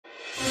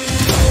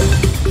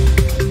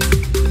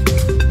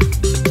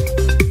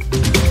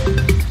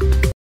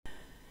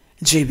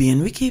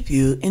JBN, we keep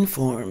you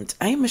informed.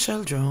 I'm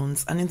Michelle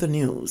Jones, and in the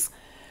news,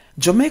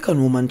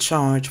 Jamaican woman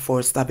charged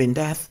for stabbing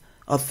death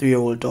of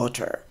 3-year-old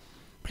daughter.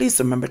 Please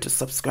remember to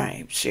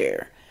subscribe,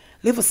 share,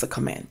 leave us a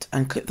comment,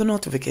 and click the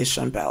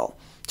notification bell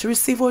to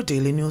receive our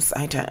daily news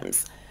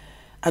items.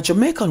 A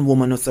Jamaican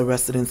woman was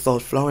arrested in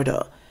South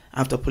Florida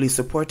after police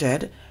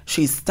reported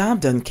she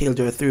stabbed and killed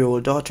her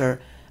 3-year-old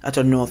daughter at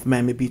her North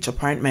Miami Beach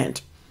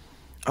apartment.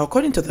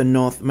 According to the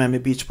North Miami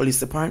Beach Police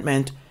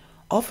Department,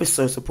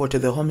 officers reported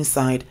the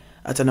homicide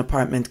at an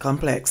apartment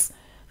complex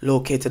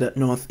located at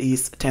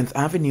Northeast 10th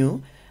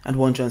Avenue and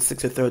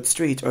 163rd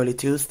Street early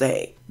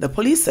Tuesday. The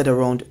police said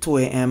around 2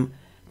 a.m.,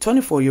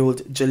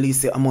 24-year-old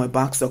Jellisa Amoya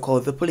Baxter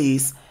called the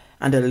police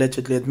and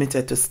allegedly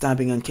admitted to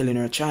stabbing and killing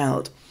her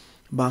child.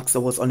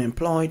 Baxter was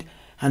unemployed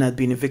and had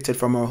been evicted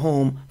from her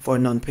home for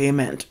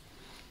non-payment.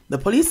 The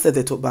police said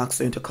they took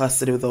Baxter into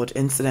custody without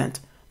incident.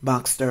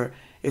 Baxter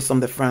is from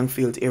the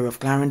Frankfield area of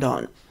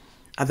Clarendon.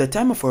 At the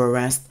time of her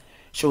arrest,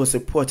 she was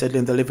reportedly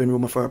in the living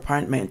room of her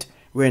apartment,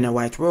 wearing a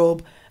white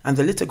robe, and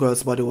the little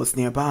girl's body was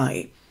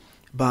nearby.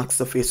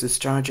 Baxter faces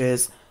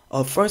charges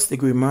of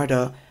first-degree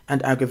murder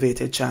and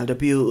aggravated child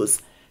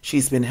abuse.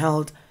 She's been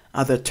held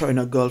at the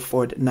Turner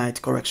Gulford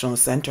Night Correctional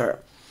Center.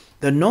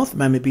 The North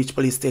Miami Beach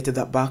Police stated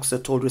that Baxter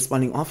told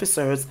responding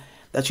officers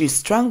that she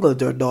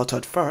strangled her daughter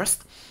at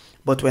first,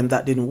 but when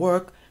that didn't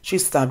work, she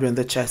stabbed her in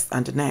the chest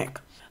and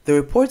neck. The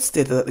report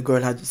stated that the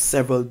girl had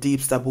several deep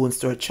stab wounds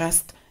to her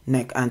chest,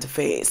 neck, and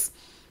face.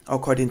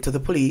 According to the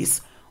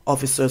police,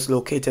 officers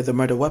located the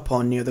murder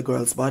weapon near the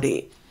girl's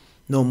body.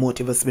 No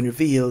motive has been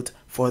revealed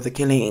for the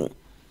killing.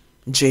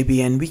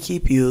 JBN, we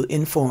keep you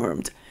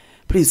informed.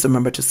 Please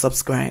remember to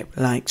subscribe,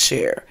 like,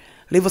 share,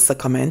 leave us a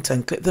comment,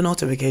 and click the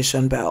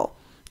notification bell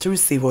to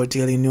receive our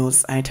daily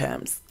news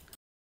items.